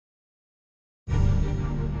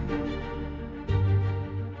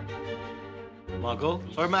Muggle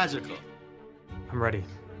or magical? I'm ready.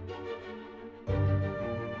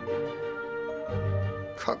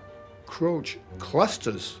 Cockroach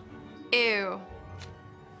clusters. Ew.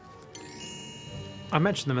 I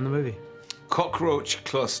mentioned them in the movie. Cockroach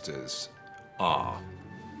clusters are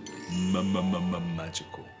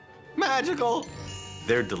magical. Magical!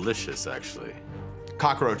 They're delicious, actually.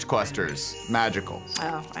 Cockroach clusters, magical.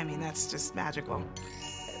 Oh, I mean, that's just magical.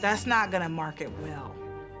 That's not gonna market well.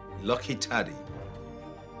 Lucky Taddy.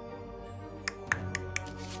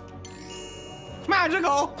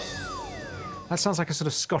 Magical! That sounds like a sort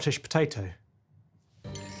of Scottish potato.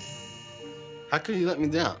 How could you let me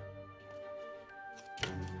down?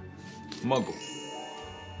 Muggle.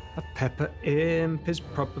 A pepper imp is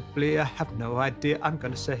probably, I have no idea. I'm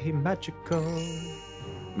gonna say magical.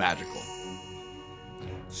 Magical.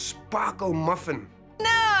 Sparkle muffin.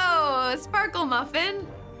 No! Sparkle muffin?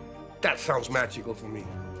 That sounds magical for me.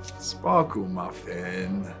 Sparkle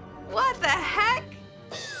muffin. What the heck?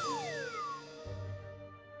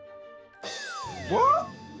 What?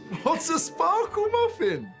 What's a sparkle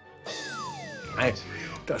muffin?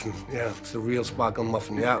 It's a real sparkle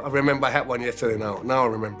muffin. Yeah, I remember I had one yesterday now. Now I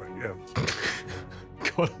remember, yeah.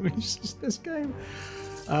 God, I mean, it's just this game.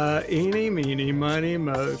 Eeny, meeny, miny,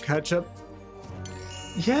 mo, ketchup.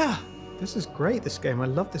 Yeah, this is great, this game. I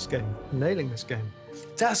love this game. I'm nailing this game.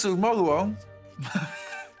 Tasseled Muggle.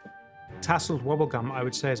 Tasseled wobblegum, I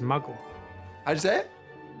would say, is Muggle. How'd you say it?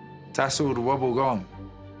 Tasseled wobble gone.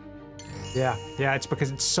 Yeah, it's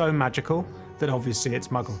because it's so magical that obviously it's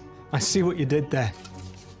Muggle. I see what you did there.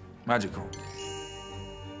 Magical.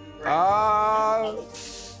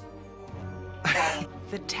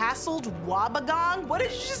 The tasseled wabagong? What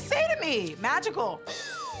did you just say to me? Magical.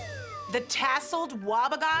 The tasseled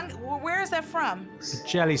wabagong? Where is that from? The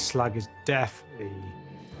jelly slug is definitely.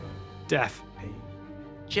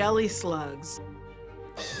 Jelly slugs.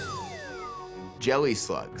 Jelly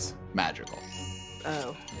slugs, magical.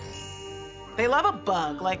 Oh. They love a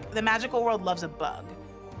bug. Like, the magical world loves a bug.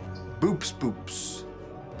 Boops boops.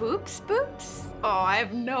 Boops boops? Oh, I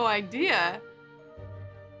have no idea.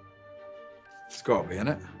 It's gotta be,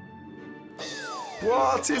 innit?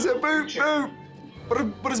 What is a boop boop?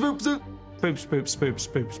 What is boop boop? Boops, boops, boops,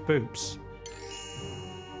 boops, boops.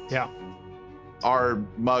 Yeah. Are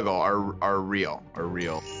Muggle, are real.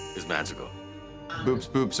 Is magical. Boops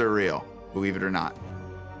boops are real, believe it or not.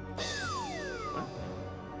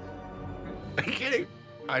 Are you kidding?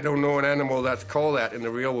 I don't know an animal that's called that in the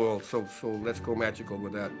real world, so let's go magical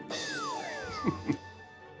with that.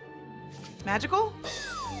 Magical?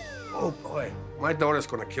 Oh boy, my daughter's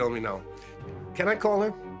gonna kill me now. Can I call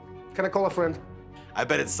her? Can I call a friend? I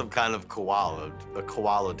bet it's some kind of koala, a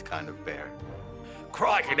koala kind of bear.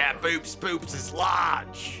 Crikey, that boops boops is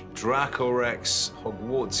large. Dracorex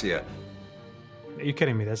Hogwartsia. Are you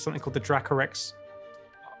kidding me? There's something called the Dracorex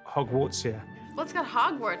Hogwartsia. Well, it's got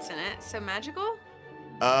Hogwarts in it, so magical?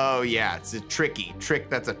 Oh yeah, it's a trick.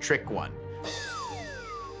 That's a trick one.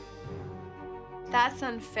 That's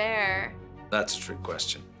unfair. That's a trick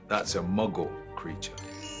question. That's a Muggle creature.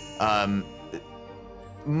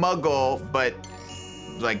 Muggle, but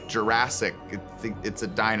like Jurassic, it's a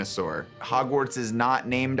dinosaur. Hogwarts is not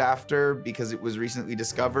named after because it was recently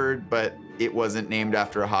discovered, but it wasn't named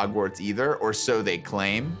after a Hogwarts either, or so they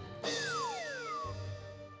claim.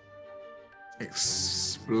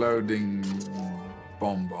 Exploding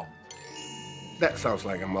bomb. That sounds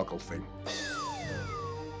like a Muggle thing.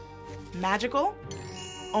 Magical?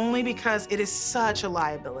 Only because it is such a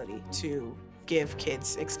liability to give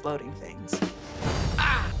kids exploding things.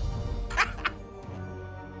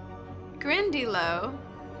 Grindylow?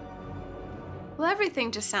 Well,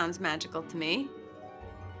 everything just sounds magical to me.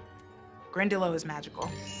 Grindylow is magical.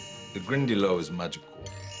 The Grindylow is magical.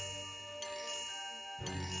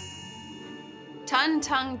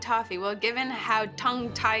 Tongue toffee. Well, given how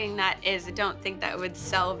tongue-tying that is, I don't think that would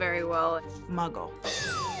sell very well. Muggle.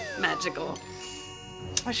 Magical.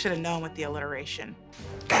 I should have known with the alliteration.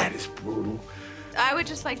 That is brutal. I would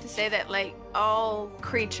just like to say that, like, all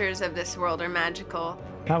creatures of this world are magical.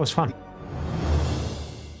 That was fun.